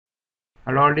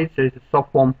Hello, this is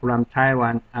SoftHome from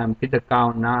Taiwan. I'm Pid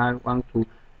Gau. Now I want to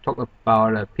talk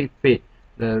about Peakfit.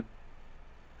 The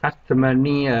customer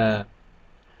need a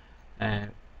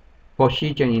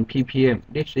procedure in ppm.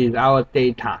 This is our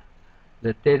data.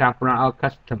 The data from our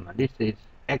customer. This is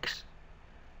X,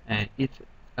 and it's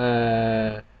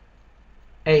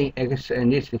AX,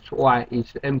 and this is Y.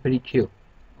 Is amplitude.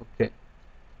 Okay.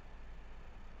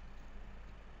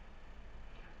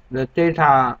 The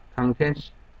data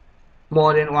contains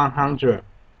more than 100.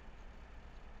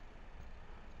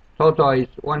 Total is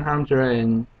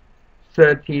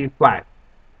 135.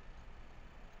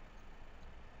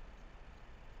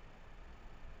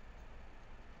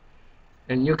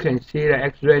 And you can see the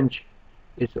X range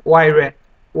is wide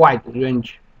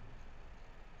range.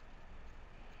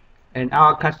 And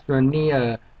our customer need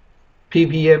a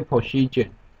ppm procedure.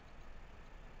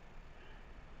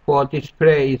 For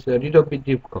display is a little bit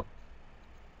difficult.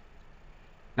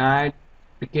 Now I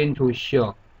begin to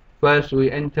show. First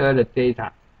we enter the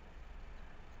data.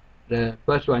 The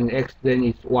first one is X, then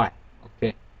is Y.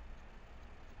 Okay.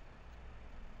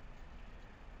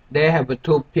 They have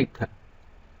two peaks.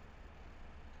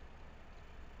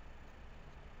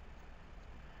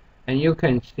 And you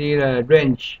can see the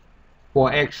range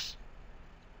for X.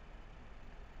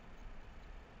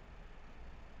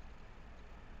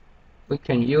 We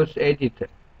can use editor.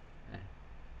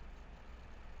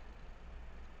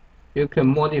 You can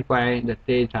modify the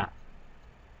data.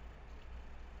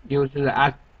 Use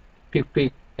the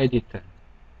Peakfit editor.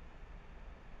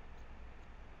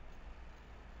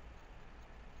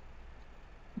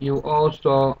 You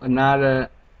also another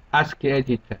ASCII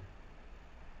editor.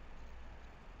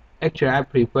 Actually, I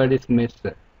prefer this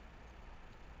method.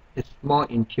 It's more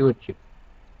intuitive.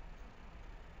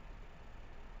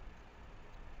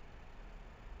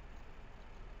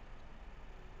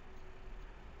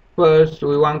 First,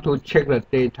 we want to check the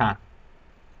data.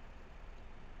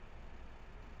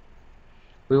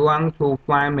 We want to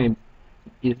find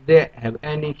if there have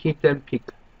any hidden peak.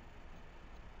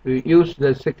 We use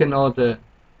the second order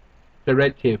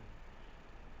derivative.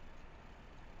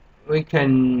 We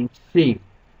can see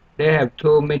they have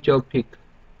two major peaks,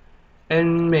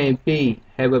 and maybe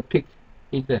have a peak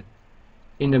hidden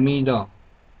in the middle.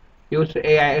 Use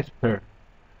AI expert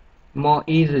more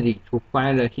easily to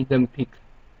find the hidden peak.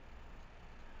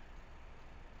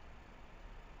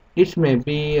 This may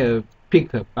be a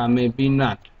peak, but maybe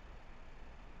not.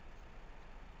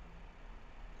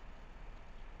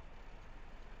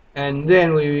 And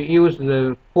then we use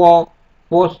the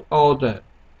fourth order,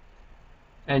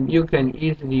 and you can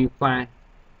easily find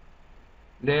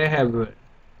they have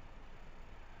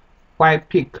 5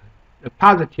 peak, the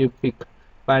positive peak,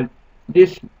 but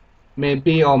this may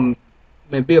be a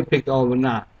peak or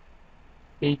not.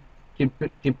 It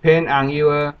depends on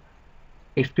your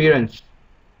experience.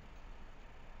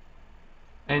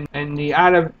 And the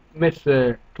other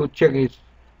method to check is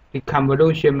the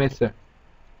convolution method.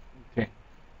 Okay.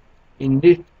 In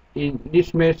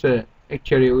this method,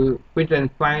 actually we can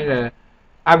find the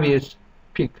obvious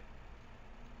peak.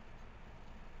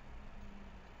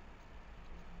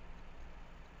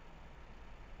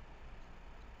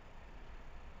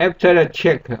 After the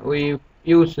check, we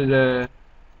use the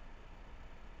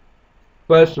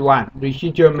first one,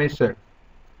 residual method.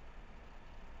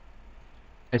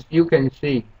 As you can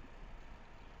see,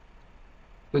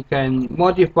 we can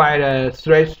modify the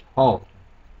threshold.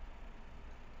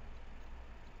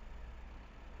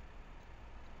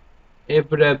 If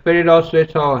the very low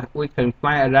threshold, we can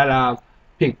find a lot of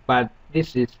peak, but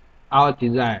this is our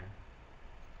desire.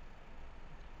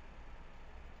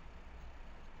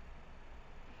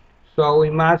 So we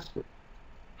must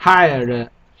higher the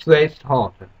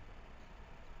threshold.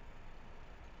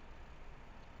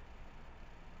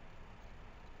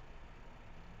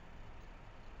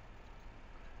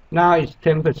 Now it's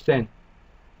 10%.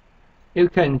 You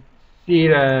can see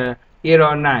the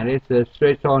yellow line, it's the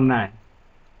threshold line.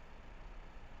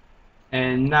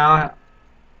 And now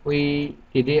we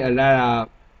delete a lot of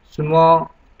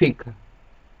small peak.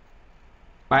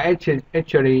 But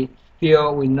actually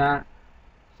still we're not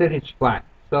satisfied.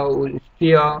 So we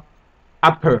still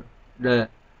upper the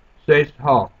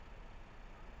threshold.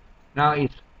 Now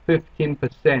it's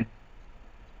 15%.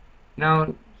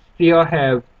 Now still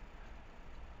have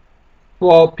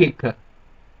 4 peak.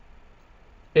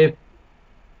 If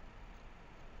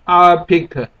our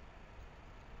peak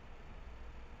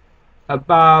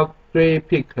above 3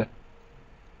 peak,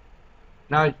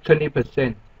 now it's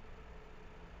 20%.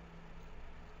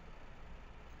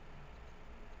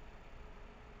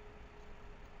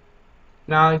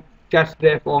 Now just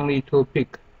left only 2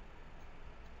 peak.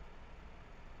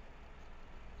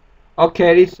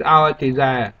 Okay, this is our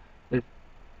desire. The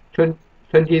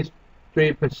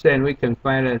 23% we can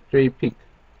find a 3 peak.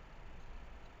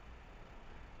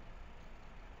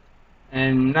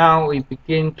 And now we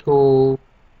begin to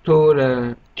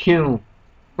the tune,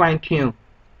 fine tune.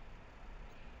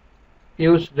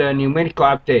 Use the numerical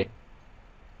update.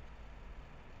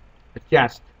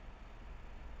 Adjust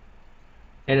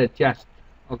and adjust.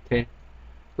 Okay,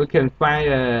 we can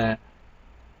find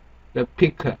the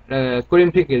peak. The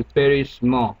green peak is very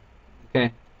small.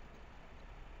 Okay,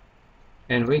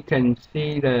 and we can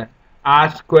see the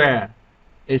R square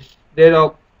is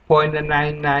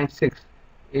 0.996.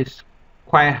 It's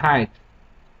quite high.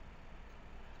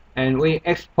 And we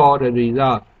export the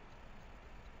result.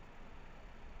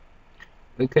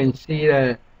 We can see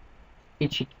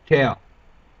each detail.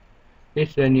 This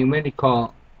is the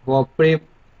numerical for brief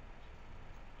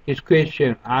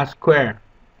description R square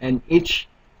and each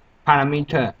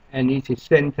parameter and its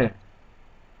center.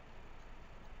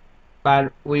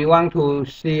 But we want to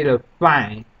see the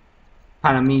fine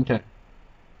parameter.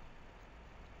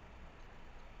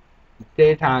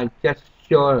 Data just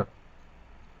show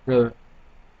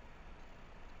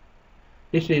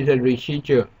this is the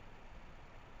residual.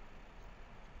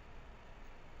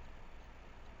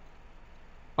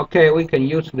 Okay, we can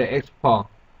use the export.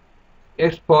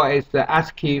 Export is the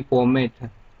ASCII format.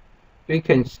 We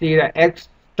can see the X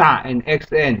start and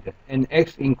X end and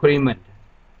X increment.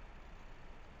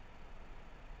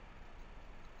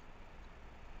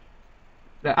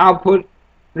 The output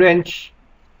range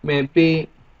may be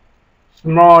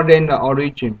smaller than the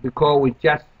origin because we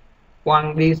just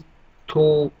want these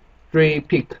 2, 3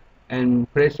 peak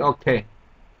and press OK.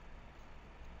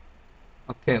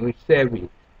 Okay, we save it.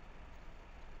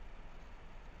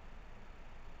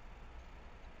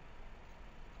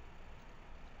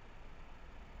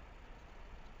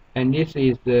 And this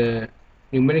is the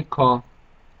numerical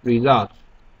results.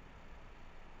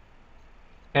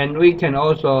 And we can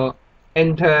also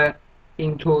enter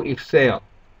into Excel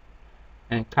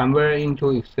and convert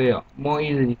into Excel, more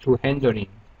easily to handling.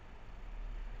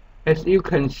 As you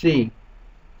can see,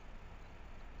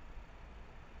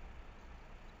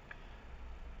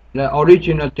 the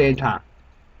original data.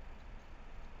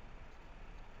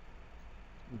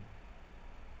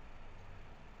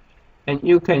 And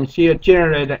you can see the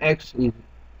generator X is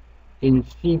in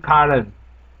C column,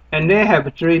 and they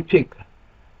have 3 peak,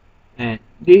 and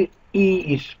this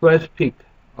E is first peak.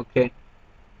 Okay,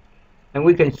 and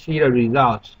we can see the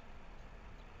results.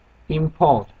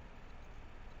 Import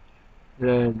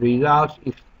the results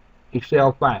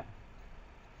Excel file.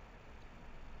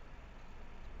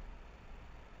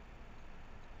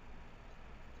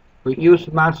 We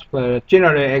use mask for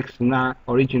generate X, not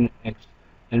original X,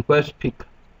 and first peak.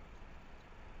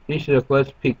 This is the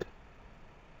first peak.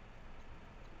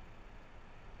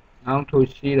 Now to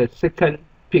see the second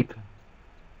peak.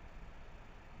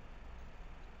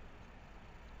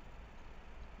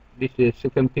 This is the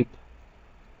second peak.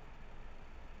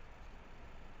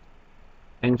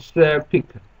 And third peak.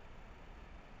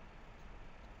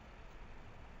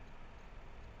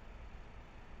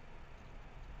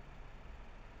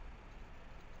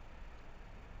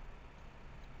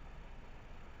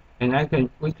 And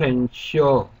we can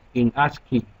show in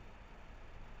ASCII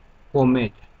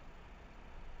format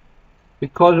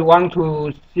because we want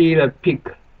to see the peak,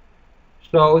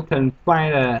 so we can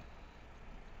find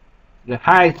the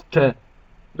highest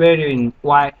value in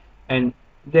Y, and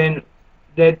then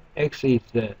that X is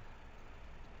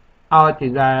our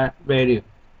desired value.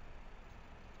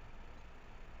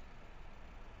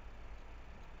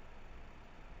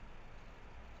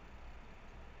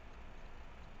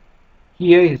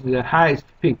 Here is the highest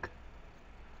peak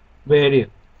value.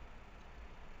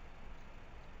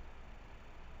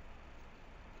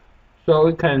 So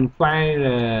we can find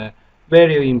the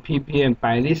value in ppm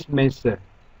by this method.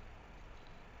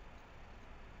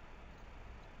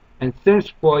 And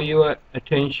thanks for your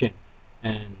attention,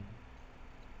 and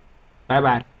bye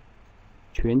bye.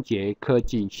全节科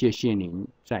技，谢谢您，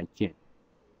再见。